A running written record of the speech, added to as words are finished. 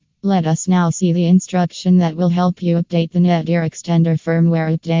Let us now see the instruction that will help you update the Netgear extender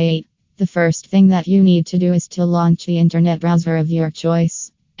firmware update. The first thing that you need to do is to launch the internet browser of your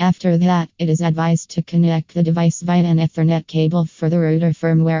choice. After that, it is advised to connect the device via an Ethernet cable for the router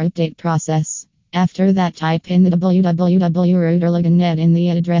firmware update process. After that, type in the www.router.net in the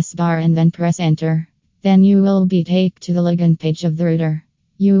address bar and then press enter. Then you will be taken to the login page of the router.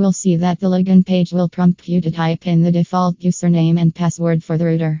 You will see that the login page will prompt you to type in the default username and password for the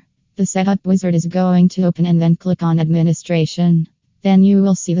router. The setup wizard is going to open and then click on administration. Then you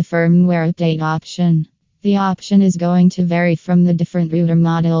will see the firmware update option. The option is going to vary from the different router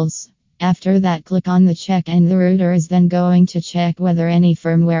models. After that, click on the check and the router is then going to check whether any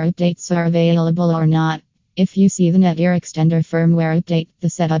firmware updates are available or not. If you see the Netgear extender firmware update, the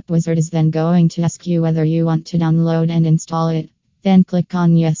setup wizard is then going to ask you whether you want to download and install it. Then click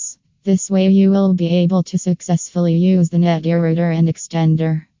on yes. This way you will be able to successfully use the Netgear router and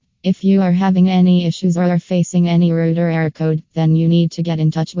extender. If you are having any issues or are facing any router error code, then you need to get in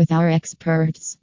touch with our experts.